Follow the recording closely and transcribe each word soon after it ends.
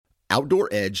Outdoor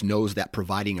Edge knows that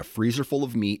providing a freezer full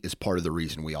of meat is part of the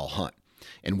reason we all hunt.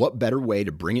 And what better way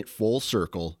to bring it full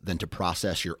circle than to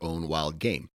process your own wild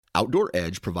game? Outdoor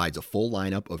Edge provides a full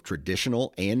lineup of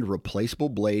traditional and replaceable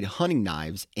blade hunting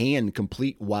knives and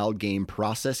complete wild game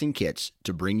processing kits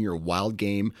to bring your wild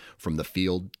game from the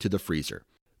field to the freezer.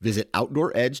 Visit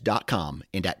OutdoorEdge.com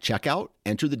and at checkout,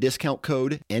 enter the discount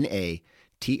code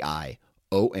NATION30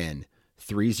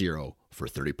 for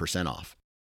 30% off.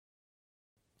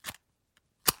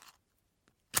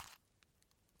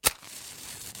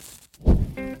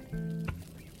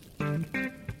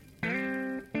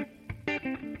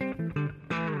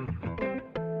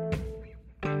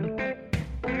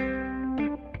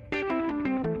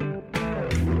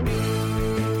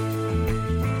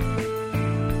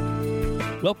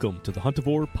 Welcome to the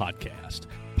Huntivore Podcast,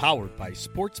 powered by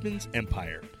Sportsman's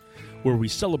Empire, where we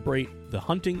celebrate the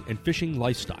hunting and fishing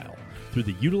lifestyle through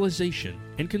the utilization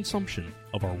and consumption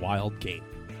of our wild game.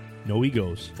 No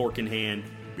egos. Fork in hand,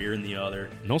 beer in the other.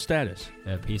 No status.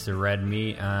 A piece of red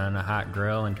meat on a hot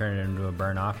grill and turn it into a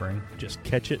burnt offering. Just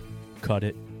catch it, cut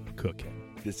it, cook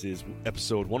it. This is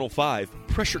episode 105,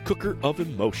 Pressure Cooker of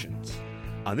Emotions.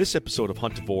 On this episode of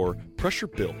Huntivore, pressure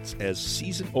builds as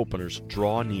season openers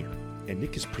draw near, and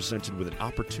Nick is presented with an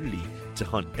opportunity to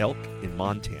hunt elk in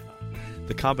Montana.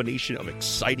 The combination of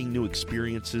exciting new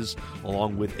experiences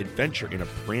along with adventure in a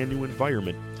brand new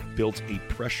environment builds a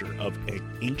pressure of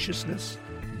anxiousness,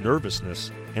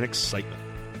 nervousness, and excitement.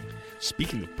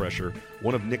 Speaking of pressure,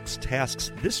 one of Nick's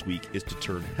tasks this week is to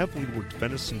turn heavily worked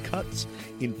venison cuts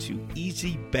into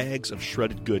easy bags of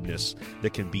shredded goodness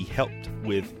that can be helped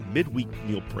with midweek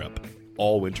meal prep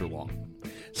all winter long.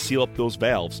 Seal up those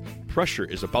valves. Pressure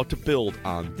is about to build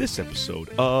on this episode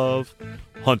of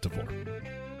Huntivore.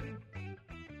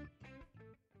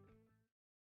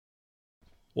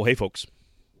 Well, hey folks,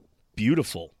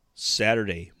 beautiful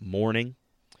Saturday morning.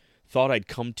 Thought I'd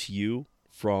come to you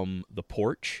from the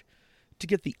porch to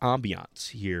get the ambiance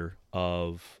here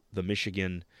of the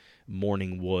Michigan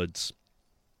morning woods.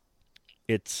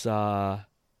 It's there's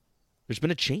been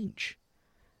a change.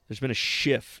 There's been a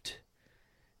shift.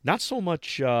 Not so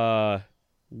much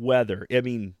weather. I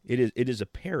mean, it is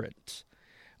apparent.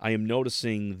 I am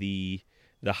noticing the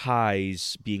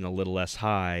highs being a little less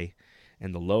high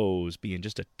and the lows being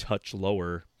just a touch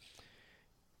lower.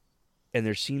 And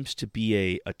there seems to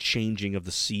be a changing of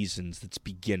the seasons that's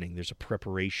beginning. There's a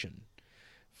preparation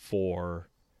for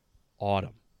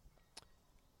autumn.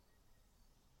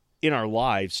 In our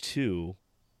lives, too,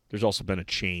 there's also been a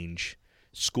change.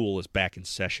 School is back in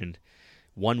session.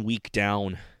 1 week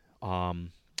down,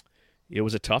 it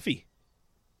was a toughie.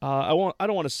 I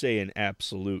don't want to say an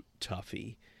absolute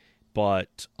toughie,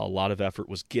 but a lot of effort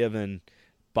was given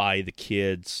by the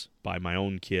kids, by my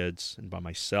own kids, and by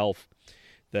myself,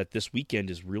 that this weekend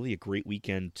is really a great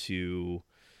weekend to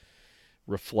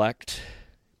reflect,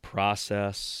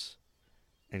 process,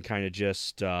 and kind of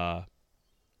just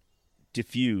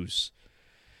diffuse,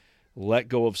 let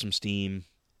go of some steam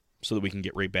so that we can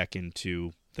get right back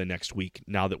into the next week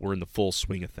now that we're in the full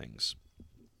swing of things.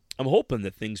 I'm hoping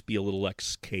that things be a little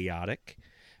less chaotic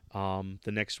the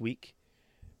next week.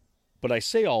 But I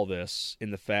say all this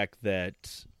in the fact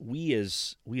that we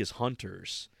as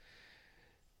hunters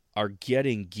are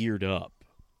getting geared up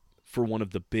for one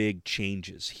of the big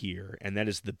changes here, and that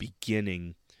is the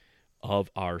beginning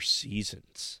of our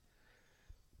seasons.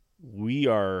 We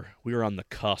are on the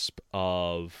cusp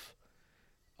of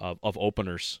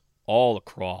openers all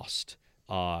across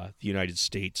the United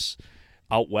States.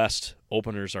 Out west,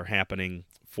 openers are happening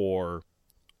for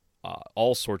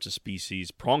all sorts of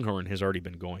species. Pronghorn has already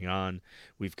been going on.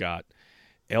 We've got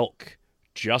elk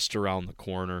just around the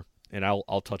corner, and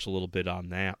I'll touch a little bit on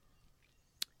that.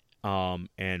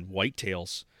 And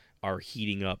whitetails are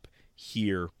heating up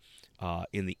here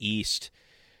in the east.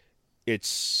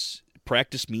 It's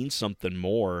practice means something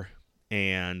more,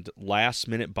 and last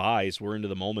minute buys. We're into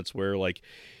the moments where, like,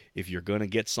 if you're going to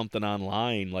get something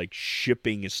online, like,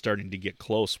 shipping is starting to get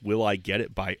close. Will I get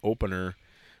it by opener?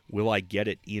 Will I get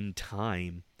it in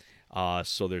time?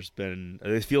 So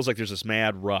it feels like there's this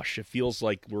mad rush. It feels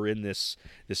like we're in this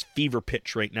fever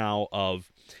pitch right now of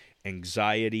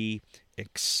anxiety,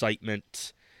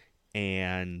 excitement,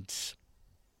 and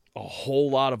a whole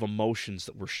lot of emotions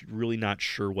that we're really not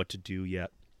sure what to do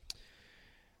yet.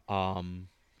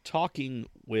 Talking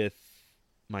with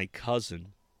my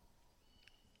cousin,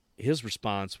 his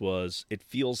response was, it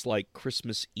feels like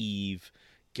Christmas Eve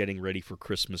getting ready for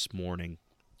Christmas morning.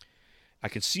 I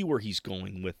can see where he's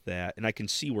going with that, and I can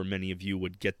see where many of you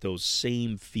would get those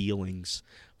same feelings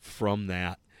from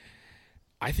that.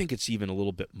 I think it's even a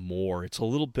little bit more. It's a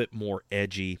little bit more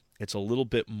edgy It's a little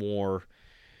bit more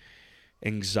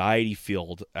anxiety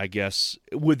filled, I guess,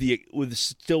 with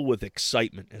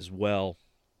excitement as well.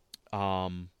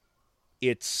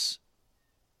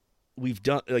 We've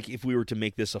done, like, if we were to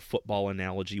make this a football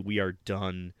analogy, we are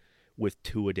done with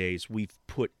two-a-days. We've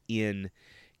put in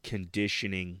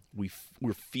conditioning.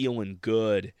 We're feeling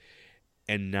good,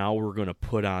 and now we're going to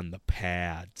put on the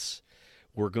pads.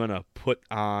 We're going to put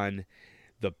on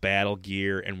the battle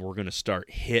gear, and we're going to start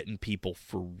hitting people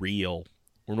for real.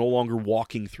 We're no longer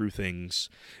walking through things.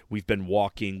 We've been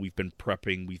walking, we've been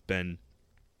prepping, we've been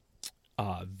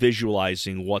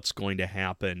visualizing what's going to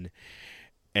happen,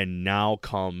 and now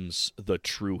comes the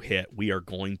true hit. We are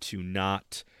going to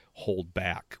not hold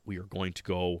back. We are going to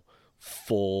go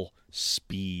full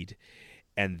speed,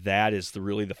 and that is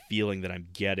really the feeling that I'm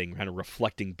getting, kind of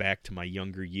reflecting back to my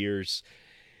younger years.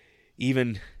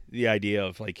 Even the idea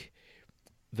of, like,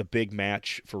 the big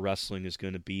match for wrestling is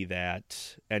going to be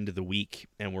that end of the week,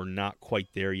 and we're not quite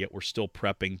there yet. We're still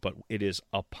prepping, but it is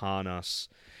upon us.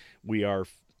 We are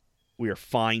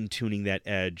fine-tuning that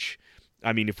edge.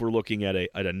 I mean, if we're looking at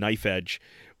a knife edge,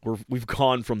 we've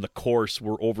gone from the coarse,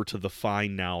 we're over to the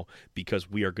fine now, because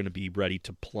we are going to be ready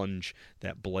to plunge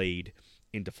that blade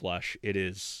into flesh. It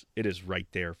is right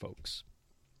there, folks.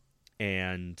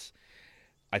 And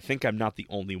I think I'm not the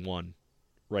only one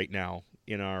right now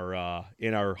in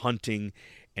our hunting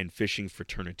and fishing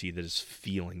fraternity that is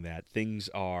feeling that. Things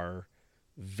are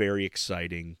very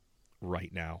exciting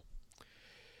right now.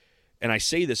 And I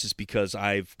say this is because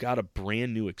I've got a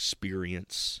brand new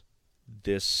experience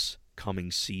this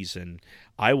coming season.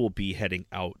 I will be heading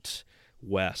out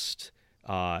west,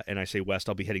 and I say west,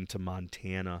 I'll be heading to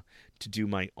Montana to do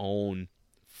my own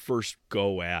first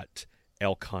go at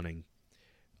elk hunting.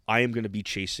 I am going to be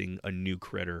chasing a new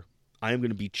critter. I am going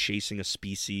to be chasing a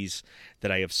species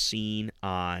that I have seen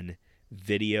on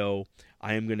video.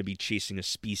 I am going to be chasing a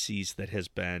species that has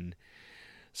been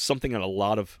something on a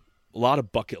lot of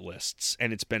bucket lists,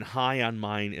 and it's been high on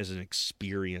mine as an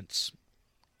experience.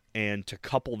 And to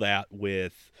couple that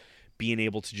with being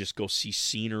able to just go see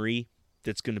scenery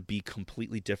that's going to be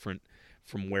completely different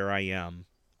from where I am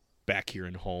back here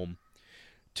in home,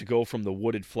 to go from the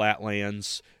wooded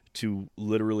flatlands to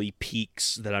literally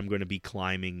peaks that I'm going to be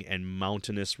climbing and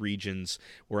mountainous regions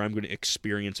where I'm going to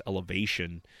experience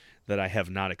elevation that I have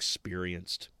not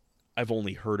experienced. I've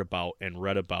only heard about and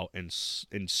read about and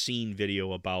seen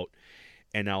video about,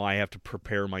 and now I have to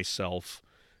prepare myself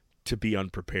to be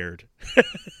unprepared,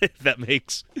 if that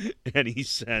makes any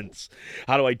sense.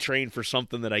 How do I train for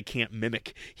something that I can't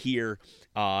mimic here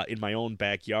in my own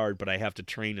backyard, but I have to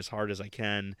train as hard as I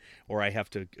can, or I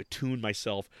have to attune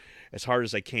myself as hard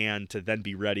as I can to then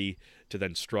be ready to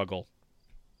then struggle.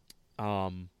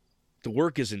 The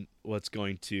work isn't what's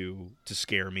going to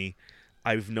scare me.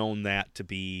 I've known that to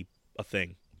be a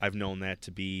thing. I've known that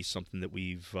to be something that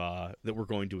we're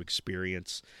going to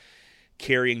experience.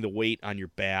 Carrying the weight on your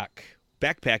back,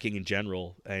 backpacking in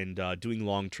general, and doing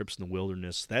long trips in the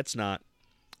wilderness, that's not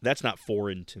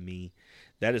foreign to me.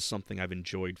 That is something I've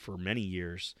enjoyed for many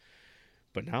years.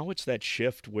 But now it's that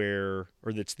shift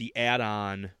that's the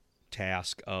add-on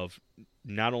task of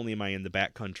not only am I in the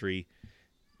backcountry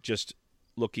just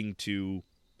looking to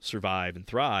survive and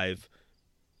thrive,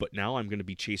 but now I'm going to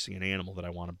be chasing an animal that I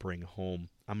want to bring home.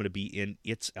 I'm going to be in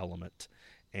its element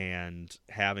and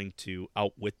having to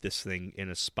outwit this thing in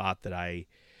a spot that I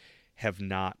have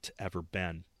not ever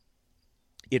been.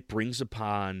 It brings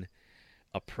upon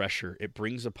a pressure. It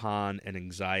brings upon an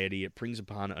anxiety. It brings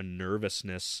upon a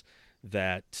nervousness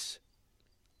that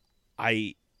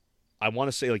I want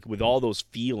to say, like, with all those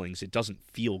feelings, it doesn't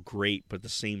feel great, but at the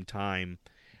same time,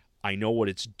 I know what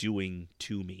it's doing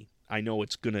to me. I know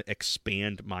it's going to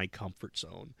expand my comfort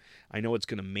zone. I know it's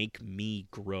going to make me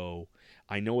grow.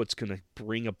 I know it's going to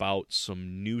bring about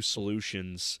some new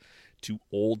solutions to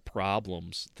old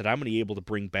problems that I'm going to be able to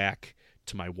bring back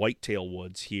to my whitetail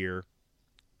woods here,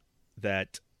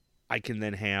 that I can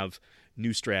then have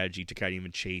new strategy to kind of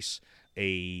even chase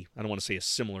I don't want to say a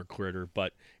similar critter,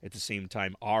 but at the same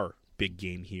time, our big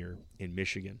game here in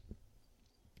Michigan.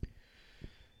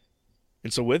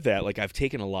 And so with that, like, I've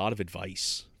taken a lot of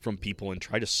advice from people and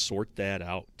try to sort that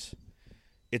out.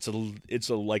 It's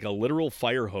like a literal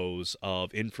fire hose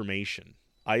of information.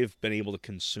 I have been able to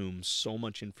consume so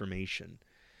much information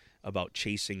about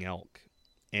chasing elk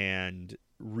and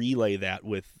relay that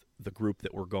with the group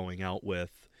that we're going out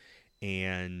with,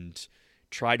 and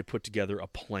try to put together a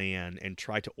plan and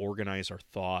try to organize our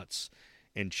thoughts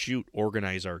and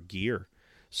organize our gear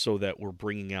so that we're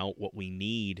bringing out what we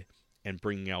need and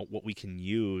bringing out what we can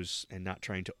use, and not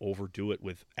trying to overdo it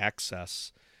with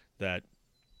excess that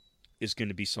is going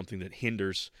to be something that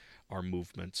hinders our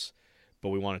movements, but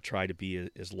we want to try to be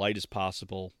as light as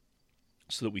possible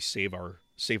so that we save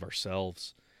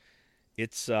ourselves.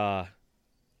 It's a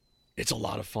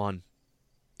lot of fun.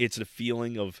 It's a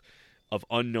feeling of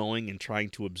unknowing and trying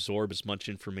to absorb as much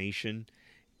information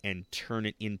and turn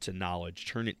it into knowledge,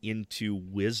 turn it into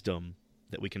wisdom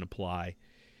that we can apply.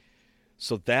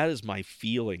 So that is my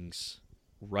feelings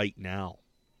right now.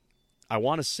 I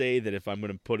want to say that if I'm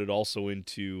going to put it also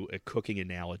into a cooking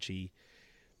analogy,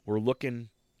 we're looking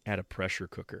at a pressure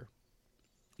cooker.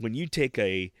 When you take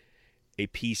a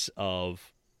piece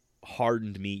of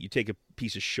hardened meat, you take a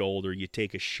piece of shoulder, you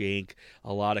take a shank,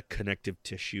 a lot of connective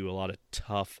tissue, a lot of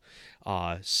tough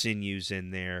sinews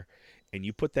in there, and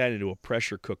you put that into a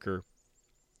pressure cooker,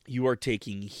 you are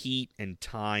taking heat and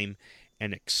time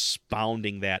and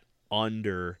expounding that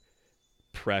under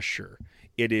pressure.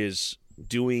 It is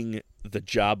doing the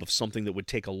job of something that would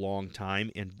take a long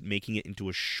time and making it into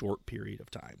a short period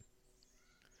of time.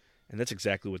 And that's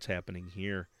exactly what's happening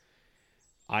here.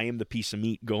 I am the piece of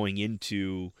meat going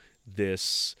into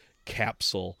this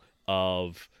capsule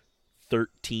of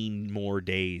 13 more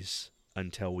days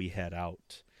until we head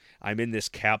out. I'm in this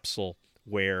capsule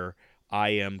where I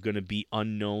am going to be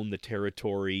unknown the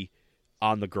territory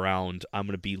on the ground. I'm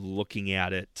going to be looking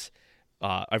at it.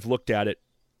 I've looked at it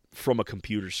from a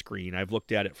computer screen. I've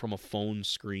looked at it from a phone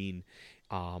screen.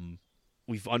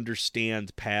 We've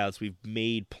understand paths. We've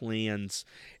made plans,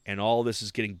 and all this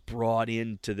is getting brought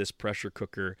into this pressure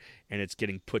cooker, and it's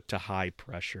getting put to high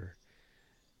pressure.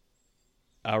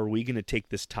 Are we going to take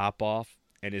this top off,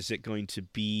 and is it going to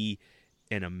be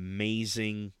an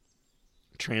amazing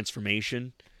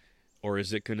transformation, or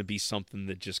is it going to be something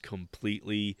that just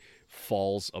completely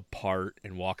falls apart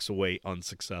and walks away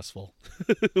unsuccessful?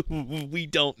 We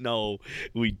don't know.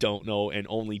 We don't know, and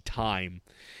only time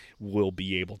will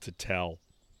be able to tell.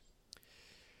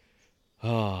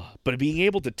 But being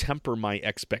able to temper my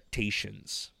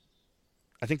expectations,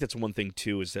 I think that's one thing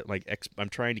too, is that I'm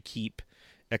trying to keep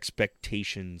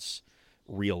expectations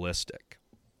realistic.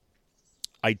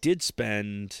 I did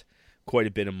spend quite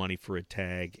a bit of money for a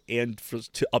tag and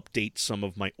to update some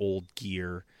of my old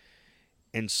gear,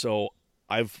 and so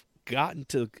I've come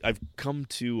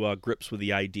to grips with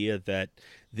the idea that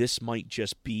this might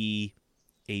just be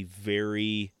a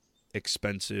very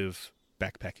expensive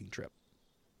backpacking trip,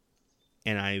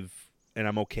 and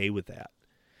I'm okay with that,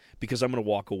 because I'm going to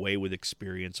walk away with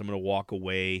experience. I'm going to walk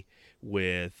away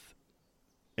with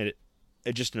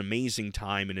just an amazing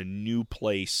time in a new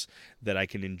place that I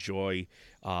can enjoy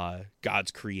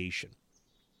God's creation.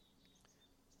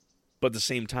 But at the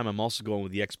same time, I'm also going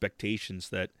with the expectations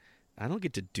that I don't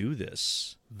get to do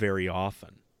this very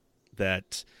often,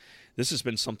 that this has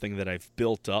been something that I've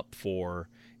built up for,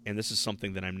 and this is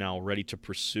something that I'm now ready to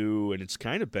pursue, and it's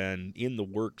kind of been in the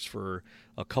works for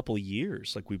a couple of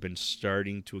years. Like, we've been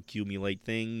starting to accumulate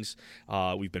things.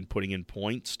 We've been putting in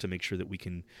points to make sure that we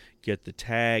can get the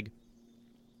tag.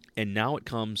 And now it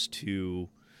comes to,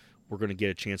 we're going to get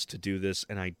a chance to do this,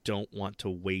 and I don't want to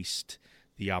waste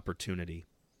the opportunity.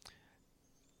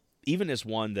 Even as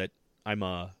one that I'm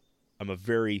a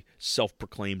very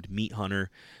self-proclaimed meat hunter,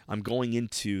 I'm going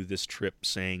into this trip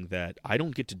saying that I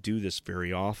don't get to do this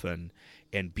very often,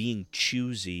 and being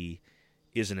choosy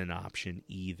isn't an option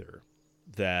either.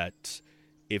 That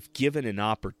if given an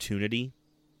opportunity,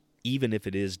 even if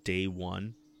it is day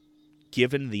one,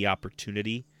 given the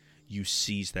opportunity, you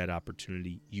seize that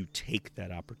opportunity, you take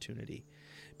that opportunity.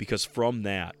 Because from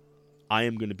that, I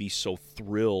am going to be so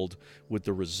thrilled with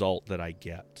the result that I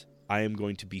get. I am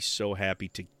going to be so happy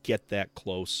to get that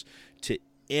close to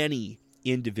any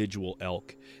individual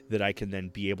elk that I can then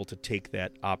be able to take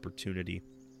that opportunity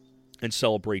and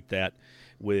celebrate that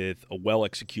with a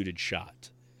well-executed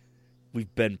shot.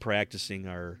 We've been practicing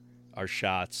our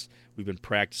shots. We've been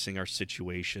practicing our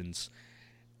situations.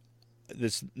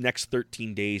 This next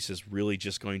 13 days is really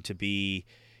just going to be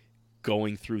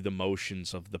going through the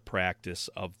motions of the practice,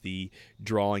 of the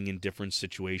drawing in different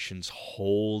situations,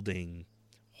 holding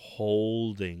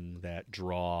that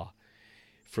draw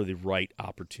for the right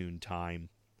opportune time,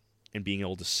 and being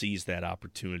able to seize that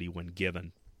opportunity when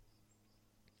given.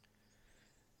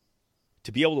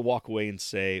 To be able to walk away and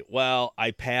say, well,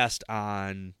 I passed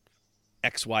on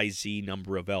XYZ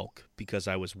number of elk because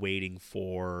I was waiting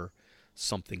for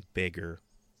something bigger.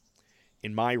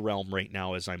 In my realm right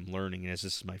now, as I'm learning, and as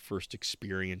this is my first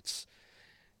experience,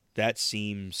 that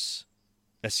seems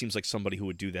like somebody who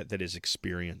would do that is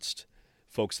experienced.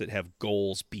 Folks that have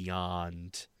goals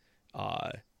beyond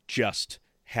just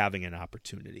having an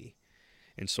opportunity.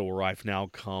 And so where I've now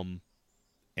come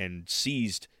and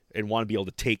seized and want to be able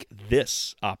to take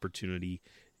this opportunity,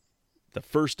 the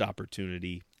first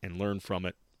opportunity, and learn from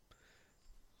it,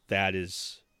 that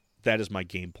is my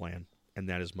game plan, and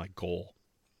that is my goal.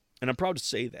 And I'm proud to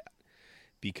say that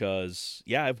because,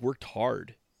 yeah, I've worked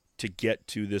hard to get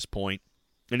to this point.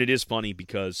 And it is funny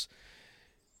because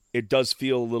it does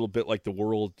feel a little bit like the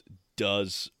world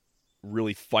does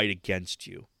really fight against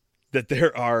you. That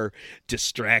there are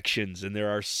distractions and there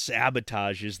are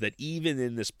sabotages that even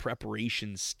in this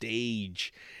preparation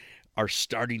stage are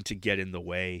starting to get in the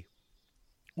way.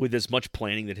 With as much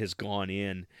planning that has gone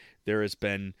in, there has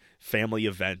been family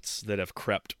events that have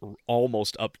crept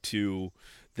almost up to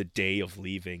the day of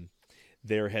leaving.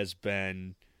 There has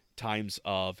been times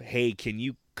of, hey, can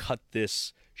you cut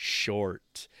this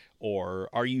short? Or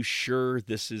are you sure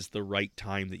this is the right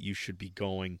time that you should be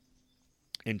going?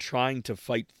 And trying to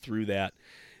fight through that,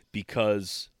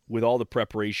 because with all the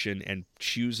preparation and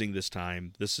choosing this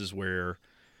time, this is where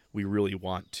we really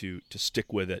want to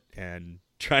stick with it and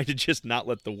try to just not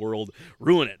let the world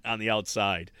ruin it on the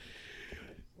outside.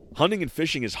 Hunting and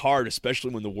fishing is hard,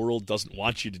 especially when the world doesn't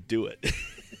want you to do it.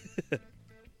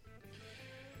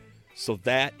 So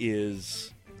that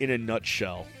is, in a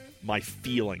nutshell, my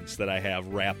feelings that I have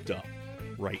wrapped up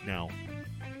right now.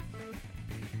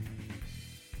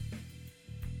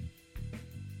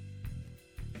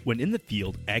 When in the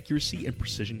field, accuracy and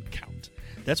precision count.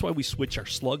 That's why we switch our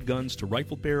slug guns to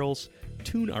rifle barrels,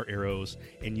 tune our arrows,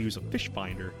 and use a fish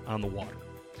finder on the water.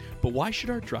 But why should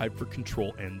our drive for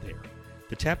control end there?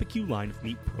 The Tappecue line of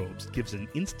meat probes gives an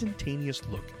instantaneous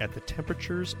look at the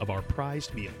temperatures of our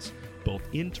prized meals, both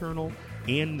internal and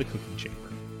in the cooking chamber.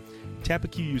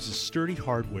 Tappecue uses sturdy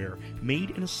hardware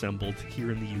made and assembled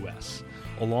here in the U.S.,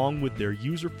 along with their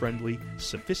user-friendly,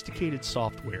 sophisticated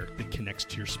software that connects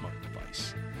to your smart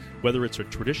device. Whether it's a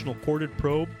traditional corded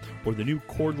probe or the new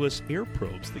cordless air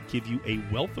probes that give you a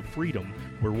wealth of freedom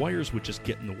where wires would just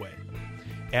get in the way.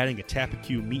 Adding a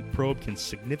Tappecue meat probe can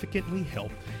significantly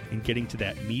help in getting to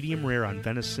that medium rare on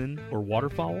venison or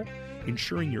waterfowl,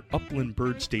 ensuring your upland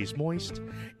bird stays moist,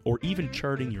 or even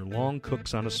charting your long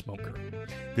cooks on a smoker.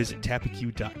 Visit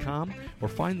Tappecue.com or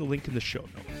find the link in the show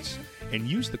notes and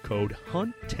use the code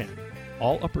HUNT10,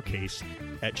 all uppercase,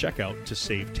 at checkout to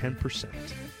save 10%.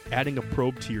 Adding a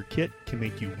probe to your kit can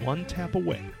make you one tap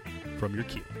away from your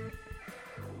kill.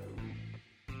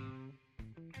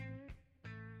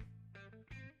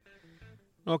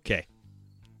 Okay,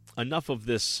 enough of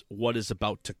this what is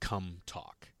about to come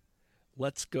talk.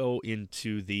 Let's go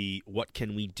into the what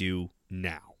can we do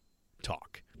now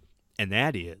talk. And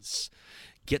that is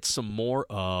get some more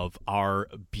of our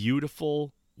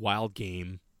beautiful wild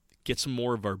game, get some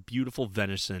more of our beautiful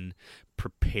venison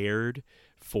prepared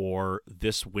for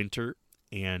this winter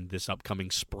and this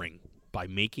upcoming spring by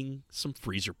making some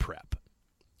freezer prep.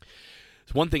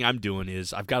 So one thing I'm doing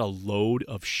is I've got a load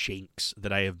of shanks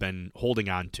that I have been holding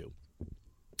on to.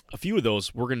 A few of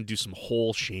those, we're going to do some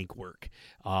whole shank work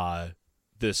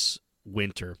this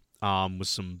winter with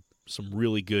some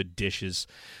really good dishes,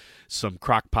 some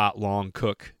crock pot long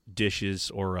cook dishes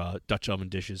or Dutch oven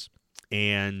dishes.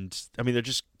 And, I mean, they're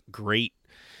just great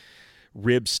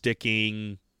rib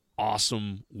sticking,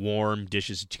 awesome, warm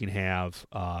dishes that you can have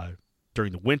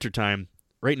during the wintertime.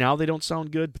 Right now they don't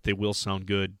sound good, but they will sound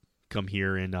good come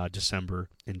here in December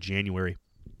and January.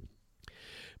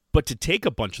 But to take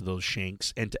a bunch of those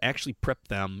shanks and to actually prep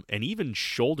them, and even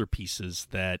shoulder pieces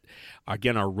that,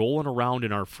 again, are rolling around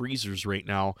in our freezers right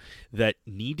now that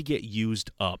need to get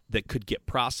used up, that could get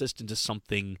processed into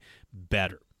something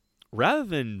better. Rather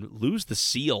than lose the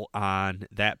seal on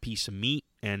that piece of meat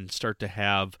and start to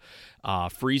have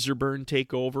freezer burn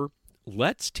take over,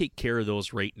 let's take care of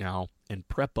those right now and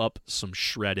prep up some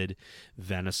shredded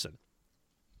venison.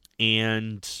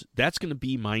 And that's going to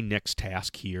be my next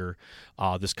task here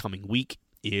this coming week.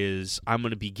 Is I'm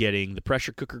going to be getting the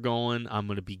pressure cooker going. I'm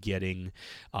going to be getting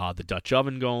the Dutch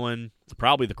oven going,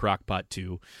 probably the crock pot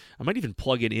too. I might even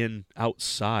plug it in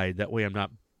outside. That way I'm not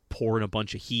pouring a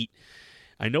bunch of heat.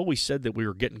 I know we said that we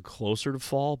were getting closer to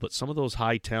fall, but some of those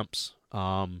high temps,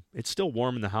 it's still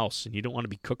warm in the house, and you don't want to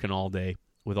be cooking all day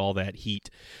with all that heat.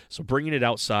 So bringing it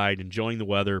outside, enjoying the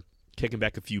weather, kicking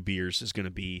back a few beers is going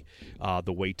to be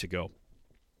the way to go.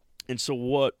 And so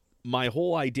what my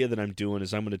whole idea that I'm doing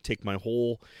is I'm going to take my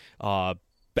whole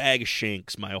bag of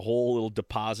shanks, my whole little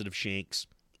deposit of shanks,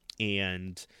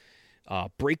 and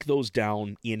break those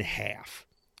down in half.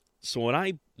 So when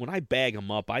I bag them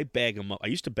up, I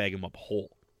used to bag them up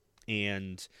whole.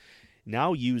 And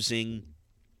now using,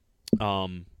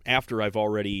 after I've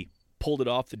already pulled it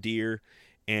off the deer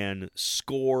and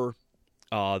score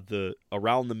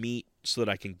around the meat so that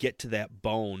I can get to that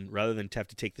bone rather than have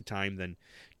to take the time then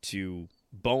to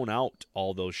bone out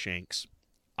all those shanks,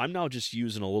 I'm now just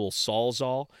using a little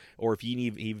Sawzall, or if you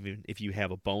need, even if you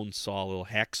have a bone saw, a little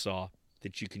hacksaw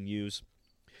that you can use.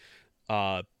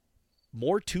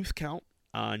 More tooth count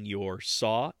on your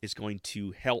saw is going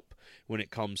to help when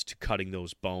it comes to cutting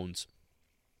those bones.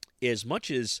 As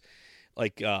much as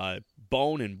like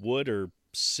bone and wood are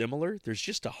similar, there's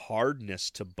just a hardness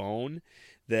to bone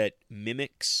that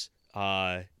mimics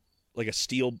like a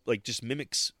steel, like just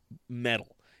mimics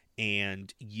metal.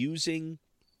 And using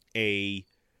a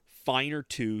finer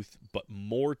tooth but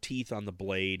more teeth on the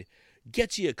blade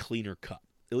gets you a cleaner cut.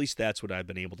 At least that's what I've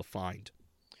been able to find.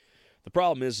 The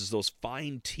problem is those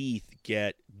fine teeth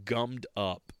get gummed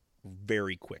up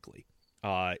very quickly.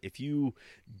 If you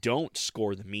don't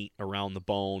score the meat around the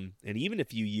bone, and even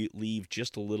if you leave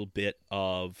just a little bit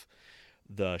of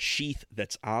the sheath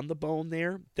that's on the bone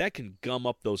there, that can gum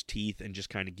up those teeth and just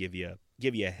kind of give you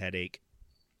a headache.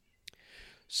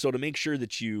 So to make sure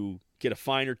that you get a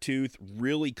finer tooth,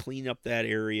 really clean up that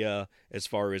area as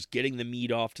far as getting the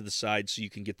meat off to the side so you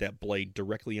can get that blade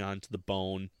directly onto the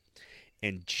bone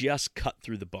and just cut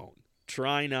through the bone.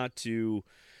 Try not to,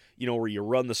 where you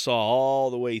run the saw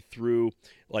all the way through,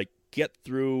 like get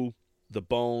through the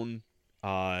bone,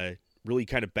 really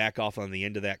kind of back off on the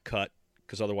end of that cut,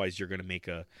 because otherwise you're going to make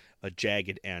a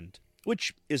jagged end,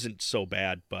 which isn't so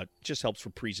bad, but just helps for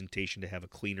presentation to have a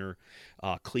cleaner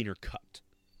cut.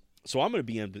 So I'm going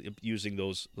to be using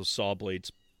those saw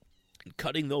blades and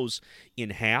cutting those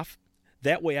in half.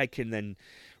 That way I can then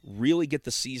really get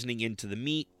the seasoning into the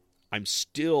meat. I'm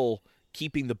still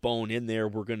keeping the bone in there.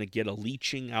 We're going to get a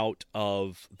leaching out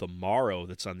of the marrow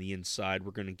that's on the inside.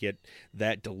 We're going to get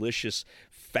that delicious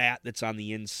fat that's on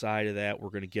the inside of that. We're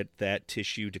going to get that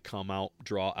tissue to come out,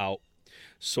 draw out.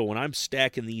 So when I'm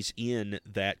stacking these in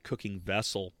that cooking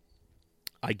vessel,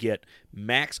 I get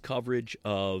max coverage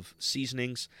of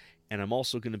seasonings, and I'm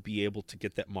also going to be able to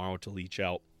get that marrow to leach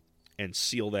out and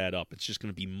seal that up. It's just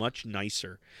going to be much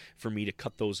nicer for me to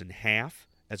cut those in half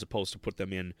as opposed to put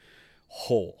them in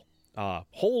whole.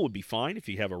 Whole would be fine if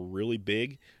you have a really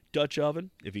big Dutch oven.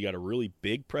 If you got a really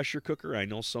big pressure cooker, I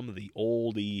know some of the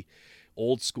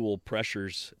old school pressure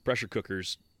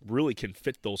cookers really can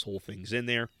fit those whole things in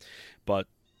there. But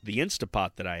the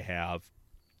Instapot that I have,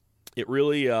 it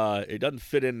really it doesn't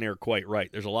fit in there quite right.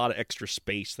 There's a lot of extra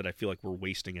space that I feel like we're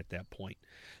wasting at that point.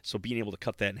 So being able to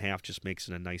cut that in half just makes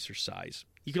it a nicer size.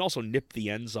 You can also nip the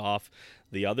ends off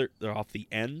the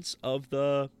ends of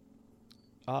the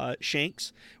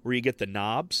shanks where you get the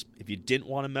knobs. If you didn't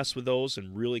want to mess with those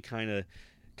and really kind of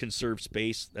conserve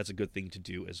space, that's a good thing to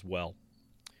do as well.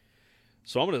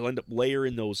 So I'm going to end up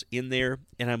layering those in there,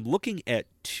 and I'm looking at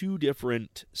 2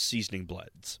 different seasoning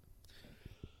blends.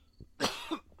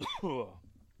 Oh,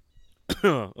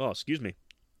 excuse me.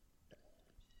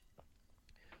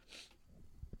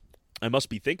 I must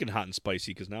be thinking hot and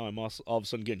spicy because now I'm all of a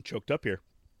sudden getting choked up here.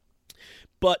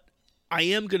 But I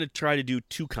am going to try to do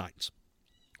 2 kinds.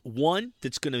 One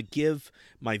that's going to give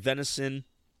my venison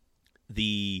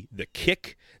the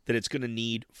kick that it's going to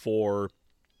need for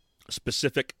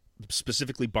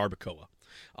specifically barbacoa.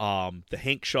 The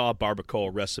Hank Shaw barbacoa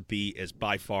recipe is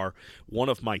by far one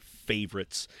of my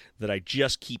favorites that I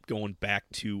just keep going back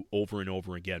to over and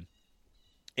over again.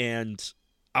 And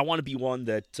I want to be one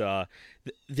that I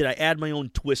add my own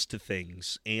twist to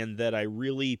things, and that I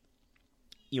really,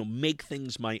 make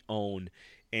things my own.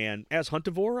 And as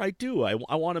Huntivore, I do.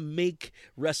 I want to make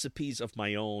recipes of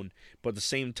my own, but at the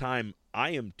same time,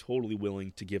 I am totally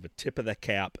willing to give a tip of the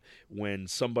cap when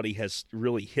somebody has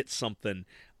really hit something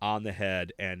on the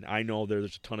head. And I know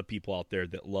there's a ton of people out there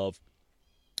that love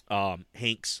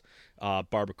Hank's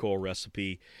barbacoa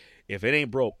recipe. If it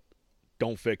ain't broke,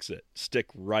 don't fix it. Stick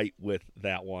right with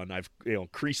that one. I've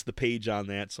creased the page on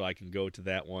that so I can go to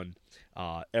that one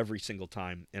every single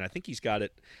time. And I think he's got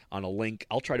it on a link.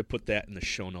 I'll try to put that in the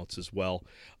show notes as well.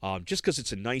 Just because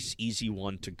it's a nice, easy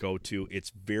one to go to. It's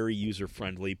very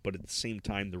user-friendly, but at the same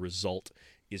time, the result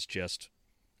is just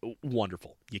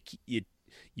wonderful.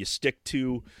 You stick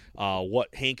to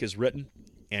what Hank has written,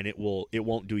 and it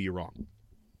won't do you wrong.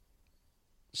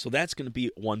 So that's going to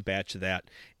be one batch of that.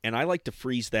 And I like to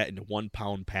freeze that into 1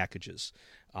 pound packages,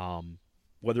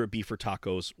 whether it be for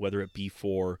tacos, whether it be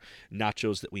for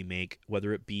nachos that we make,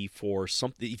 whether it be for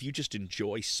something. If you just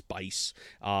enjoy spice,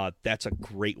 that's a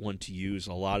great one to use.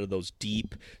 A lot of those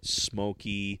deep,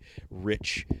 smoky,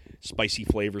 rich, spicy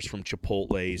flavors from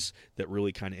Chipotle's that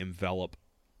really kind of envelop.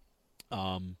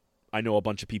 I know a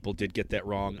bunch of people did get that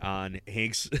wrong on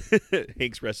Hank's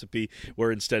recipe,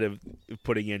 where instead of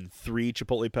putting in 3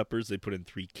 Chipotle peppers, they put in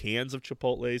 3 cans of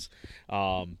Chipotle's.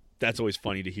 That's always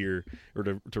funny to hear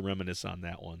or to reminisce on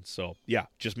that one. So yeah,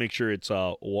 just make sure it's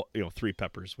 3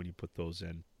 peppers when you put those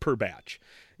in. per batch.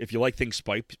 If you like things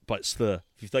spicier,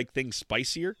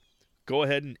 go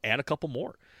ahead and add a couple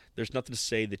more. There's nothing to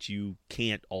say that you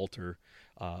can't alter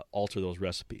those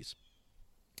recipes.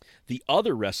 The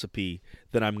other recipe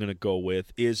that I'm going to go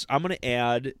with is I'm going to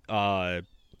add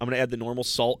the normal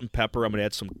salt and pepper. I'm going to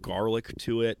add some garlic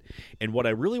to it. And what I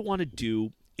really want to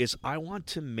do is I want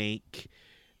to make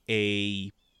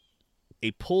a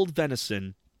pulled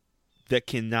venison that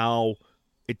can now,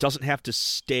 it doesn't have to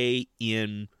stay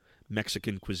in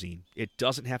Mexican cuisine. It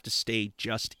doesn't have to stay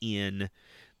just in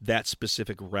that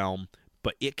specific realm,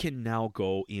 but it can now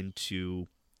go into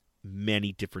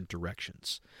many different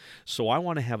directions. So I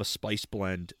want to have a spice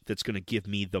blend that's going to give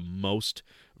me the most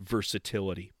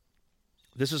versatility.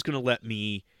 This is going to let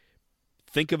me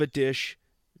think of a dish,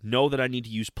 know that I need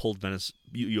to use pulled venison,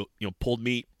 pulled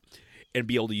meat, and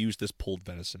be able to use this pulled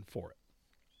venison for it.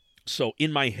 So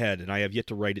in my head, and I have yet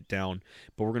to write it down,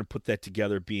 but we're going to put that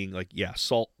together being like,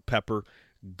 salt, pepper,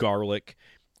 garlic.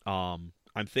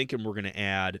 I'm thinking we're going to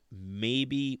add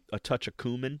maybe a touch of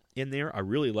cumin in there. I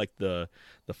really like the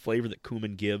flavor that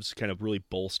cumin gives, kind of really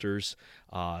bolsters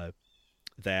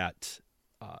that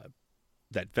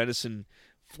venison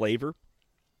flavor.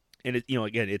 And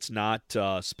again, it's not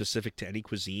specific to any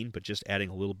cuisine, but just adding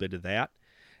a little bit of that,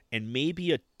 and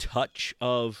maybe a touch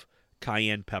of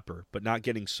cayenne pepper, but not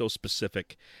getting so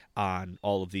specific on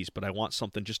all of these. But I want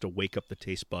something just to wake up the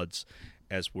taste buds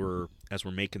as we're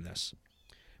making this.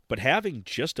 But having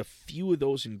just a few of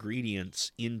those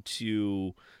ingredients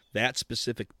into that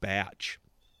specific batch,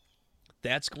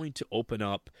 that's going to open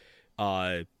up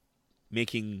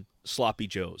making sloppy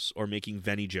joes or making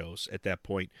veni joes at that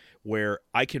point, where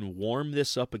I can warm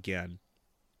this up again,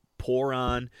 pour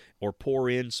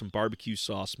in some barbecue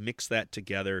sauce, mix that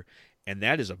together, and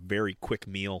that is a very quick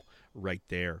meal right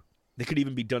there. They could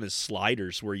even be done as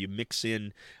sliders, where you mix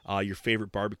in your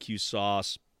favorite barbecue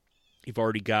sauce. You've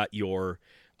already got your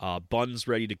buns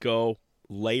ready to go.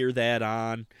 Layer that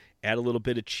on, add a little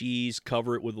bit of cheese,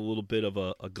 cover it with a little bit of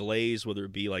a glaze, whether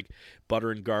it be like butter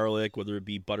and garlic, whether it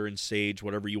be butter and sage,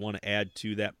 whatever you want to add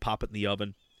to that. Pop it in the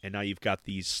oven, and now you've got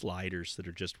these sliders that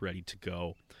are just ready to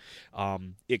go.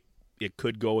 It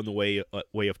could go in the way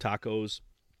of tacos.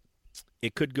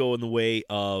 It could go in the way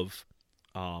of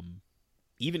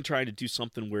even trying to do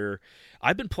something where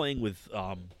I've been playing with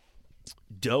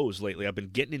doughs lately. I've been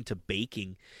getting into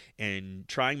baking and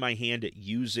trying my hand at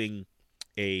using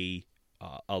a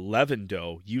leaven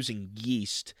dough, using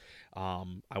yeast.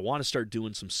 I want to start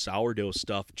doing some sourdough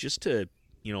stuff just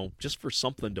for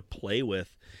something to play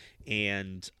with.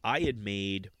 And I had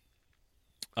made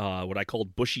what I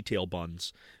called bushy tail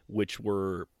buns, which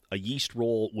were a yeast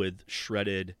roll with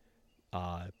shredded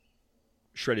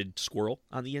squirrel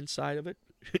on the inside of it,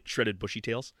 shredded bushy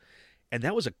tails. And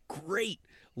that was a great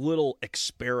little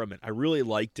experiment. I really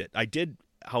liked it. I did,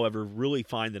 however, really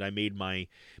find that I made my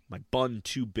bun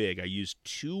too big. I used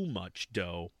too much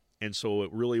dough, and so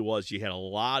it really was, you had a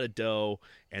lot of dough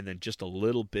and then just a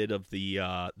little bit of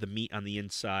the meat on the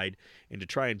inside. And to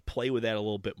try and play with that a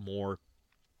little bit more,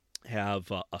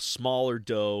 have a smaller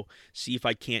dough, see if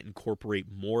I can't incorporate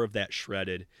more of that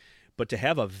shredded. But to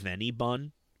have a veni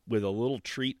bun with a little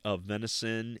treat of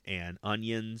venison and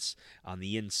onions on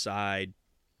the inside,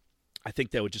 I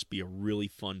think that would just be a really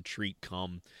fun treat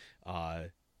come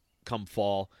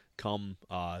fall, come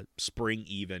spring,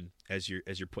 even as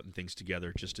you're putting things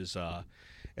together, just as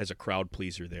a crowd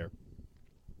pleaser there.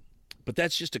 But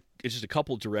that's just a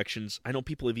couple of directions. I know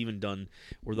people have even done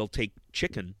where they'll take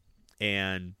chicken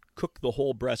and cook the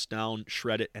whole breast down,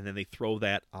 shred it, and then they throw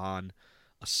that on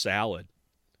a salad.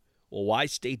 Well, why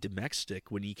stay domestic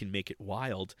when you can make it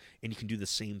wild? And you can do the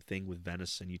same thing with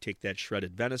venison. You take that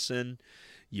shredded venison,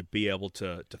 you be able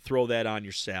to throw that on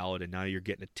your salad, and now you're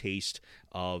getting a taste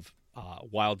of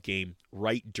wild game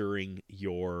right during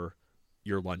your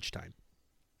lunchtime.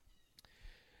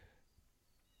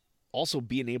 Also,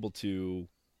 being able to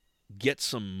get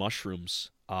some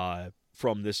mushrooms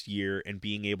from this year and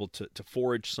being able to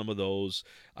forage some of those.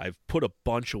 I've put a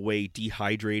bunch away,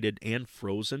 dehydrated and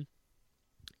frozen.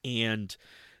 And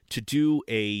to do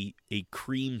a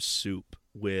cream soup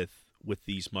with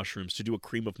these mushrooms, to do a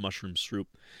cream of mushroom soup,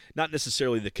 not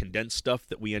necessarily the condensed stuff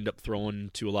that we end up throwing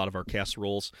to a lot of our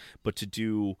casseroles, but to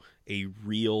do a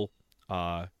real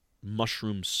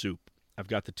mushroom soup. I've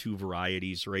got the two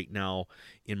varieties right now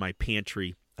in my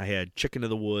pantry. I had Chicken of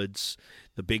the Woods,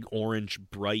 the big orange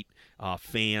bright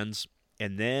fans,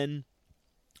 and then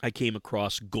I came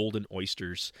across golden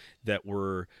oysters that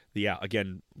were,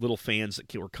 again, little fans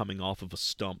that were coming off of a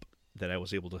stump that I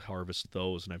was able to harvest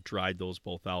those, and I've dried those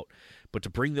both out. But to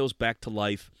bring those back to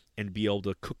life and be able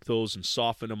to cook those and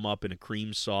soften them up in a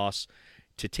cream sauce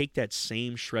to take that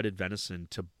same shredded venison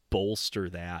to bolster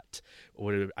that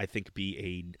would, I think, be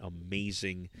an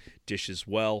amazing dish as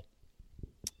well.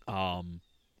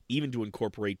 Even to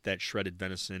incorporate that shredded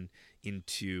venison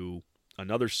into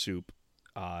another soup,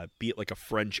 be it like a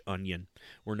French onion,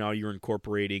 where now you're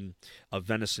incorporating a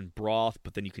venison broth,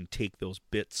 but then you can take those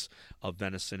bits of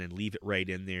venison and leave it right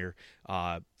in there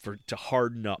to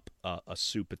harden up a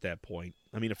soup at that point.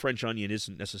 I mean, a French onion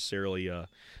isn't necessarily a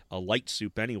light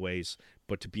soup anyways,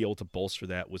 but to be able to bolster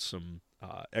that with some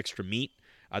extra meat,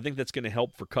 I think that's going to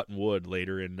help for cutting wood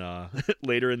later in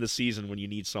the season when you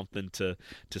need something to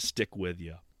stick with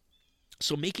you.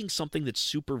 So making something that's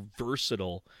super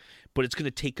versatile, but it's going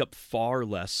to take up far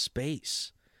less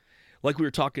space. Like we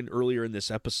were talking earlier in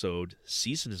this episode,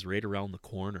 season is right around the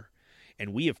corner,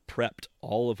 and we have prepped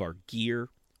all of our gear.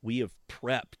 We have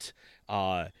prepped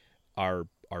our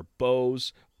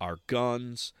bows, our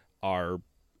guns, our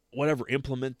whatever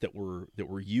implement that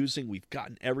we're using. We've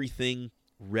gotten everything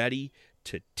ready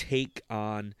to take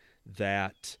on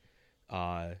that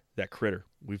critter.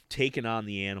 We've taken on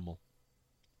the animal.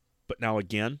 But now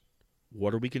again,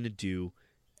 what are we going to do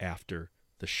after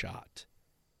the shot?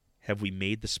 Have we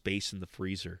made the space in the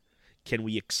freezer? Can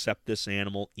we accept this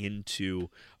animal into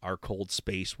our cold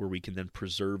space where we can then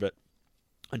preserve it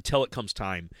until it comes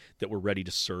time that we're ready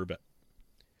to serve it?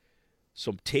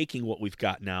 So taking what we've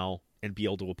got now and be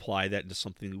able to apply that into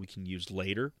something that we can use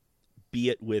later, be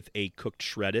it with a cooked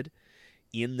shredded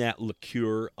in that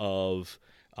liqueur of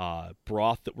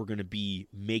broth that we're going to be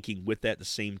making with that at the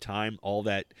same time, all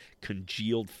that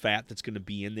congealed fat that's going to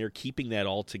be in there, keeping that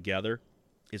all together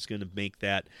is going to make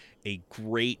that a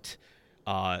great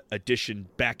addition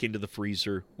back into the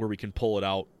freezer where we can pull it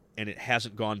out and it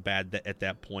hasn't gone bad at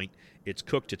that point. It's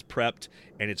cooked, it's prepped,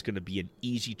 and it's going to be an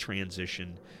easy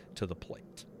transition to the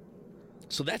plate.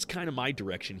 So that's kind of my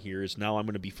direction here, is now I'm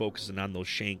going to be focusing on those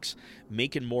shanks,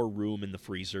 making more room in the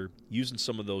freezer, using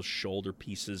some of those shoulder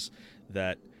pieces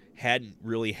that hadn't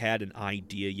really had an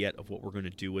idea yet of what we're going to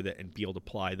do with it, and be able to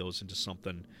apply those into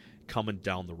something coming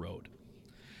down the road.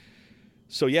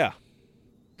 So yeah,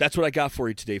 that's what I got for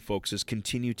you today, folks, is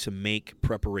continue to make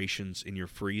preparations in your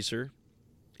freezer.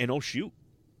 And oh shoot,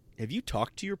 have you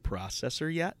talked to your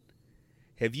processor yet?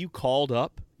 Have you called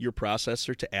up your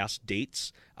processor to ask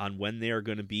dates on when they are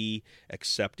going to be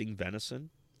accepting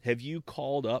venison? Have you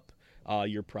called up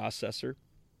your processor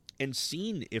and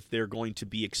seen if they're going to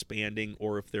be expanding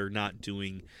or if they're not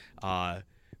doing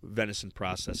venison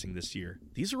processing this year?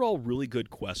 These are all really good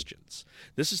questions.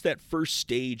 This is that first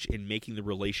stage in making the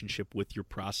relationship with your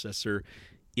processor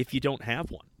if you don't have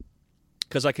one.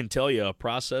 Because I can tell you, a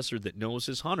processor that knows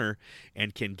his hunter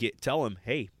and can tell him,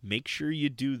 hey, make sure you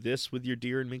do this with your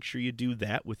deer and make sure you do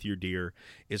that with your deer,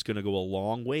 is going to go a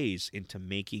long ways into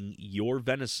making your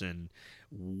venison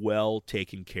well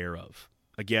taken care of.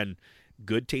 Again,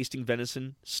 good tasting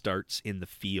venison starts in the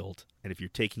field. And if you're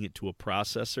taking it to a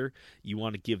processor, you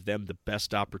want to give them the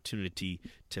best opportunity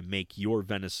to make your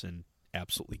venison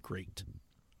absolutely great.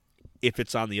 If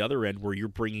it's on the other end where you're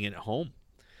bringing it home,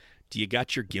 do you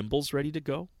got your gimbals ready to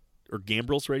go? Or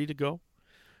gambrels ready to go?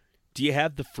 Do you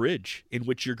have the fridge in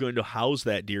which you're going to house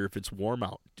that deer if it's warm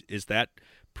out? Is that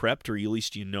prepped, or at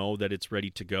least you know that it's ready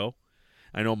to go?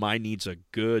 I know mine needs a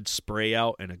good spray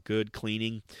out and a good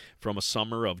cleaning from a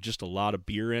summer of just a lot of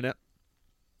beer in it.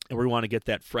 And we want to get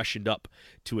that freshened up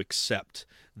to accept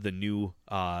the new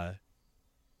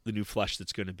flesh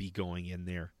that's going to be going in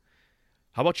there.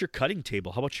 How about your cutting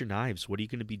table? How about your knives? What are you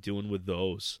going to be doing with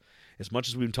those? As much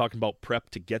as we've been talking about prep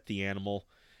to get the animal,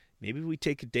 maybe we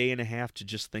take a day and a half to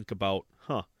just think about,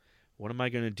 what am I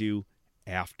going to do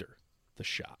after the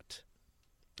shot?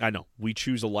 I know, we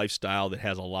choose a lifestyle that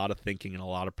has a lot of thinking and a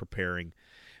lot of preparing,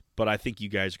 but I think you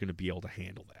guys are going to be able to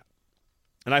handle that.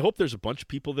 And I hope there's a bunch of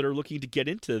people that are looking to get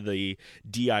into the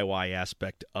DIY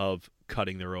aspect of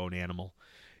cutting their own animal.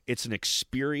 It's an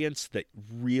experience that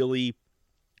really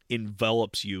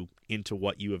envelops you into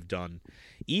what you have done.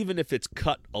 Even if it's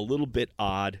cut a little bit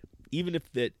odd, even if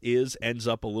it ends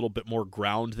up a little bit more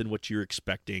ground than what you're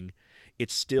expecting,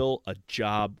 it's still a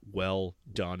job well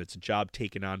done. It's a job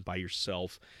taken on by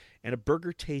yourself. And a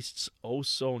burger tastes oh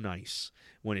so nice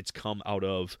when it's come out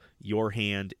of your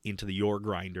hand into your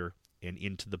grinder and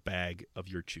into the bag of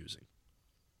your choosing.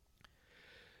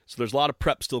 So there's a lot of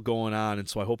prep still going on, and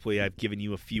so hopefully I've given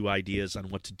you a few ideas on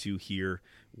what to do here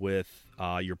with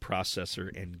your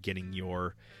processor and getting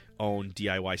your own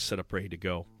DIY setup ready to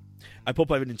go. I hope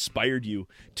I've inspired you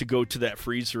to go to that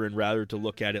freezer and rather to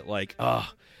look at it like,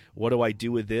 what do I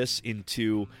do with this,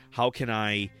 into how can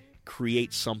I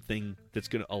create something that's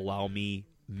going to allow me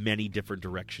many different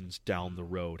directions down the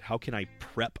road? How can I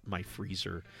prep my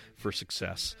freezer for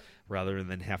success rather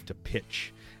than have to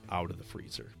pitch out of the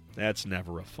freezer? That's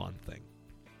never a fun thing.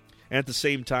 And at the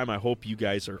same time, I hope you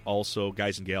guys are also,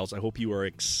 guys and gals, I hope you are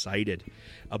excited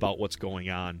about what's going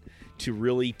on, to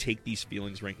really take these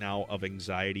feelings right now of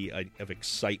anxiety, of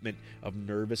excitement, of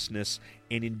nervousness,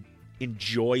 and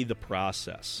enjoy the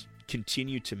process.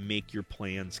 Continue to make your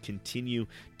plans, continue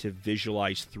to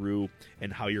visualize through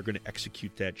and how you're going to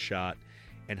execute that shot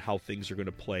and how things are going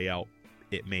to play out.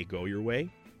 It may go your way,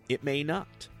 it may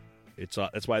not.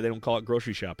 That's why they don't call it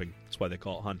grocery shopping. That's why they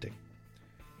call it hunting.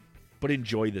 But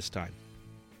enjoy this time,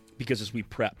 because as we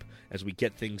prep, as we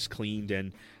get things cleaned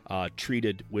and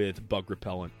treated with bug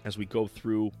repellent, as we go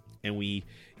through and we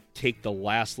take the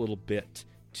last little bit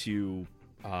to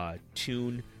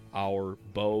tune our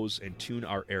bows and tune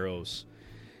our arrows,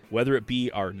 whether it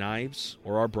be our knives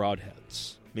or our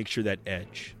broadheads, make sure that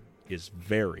edge is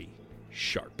very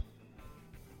sharp.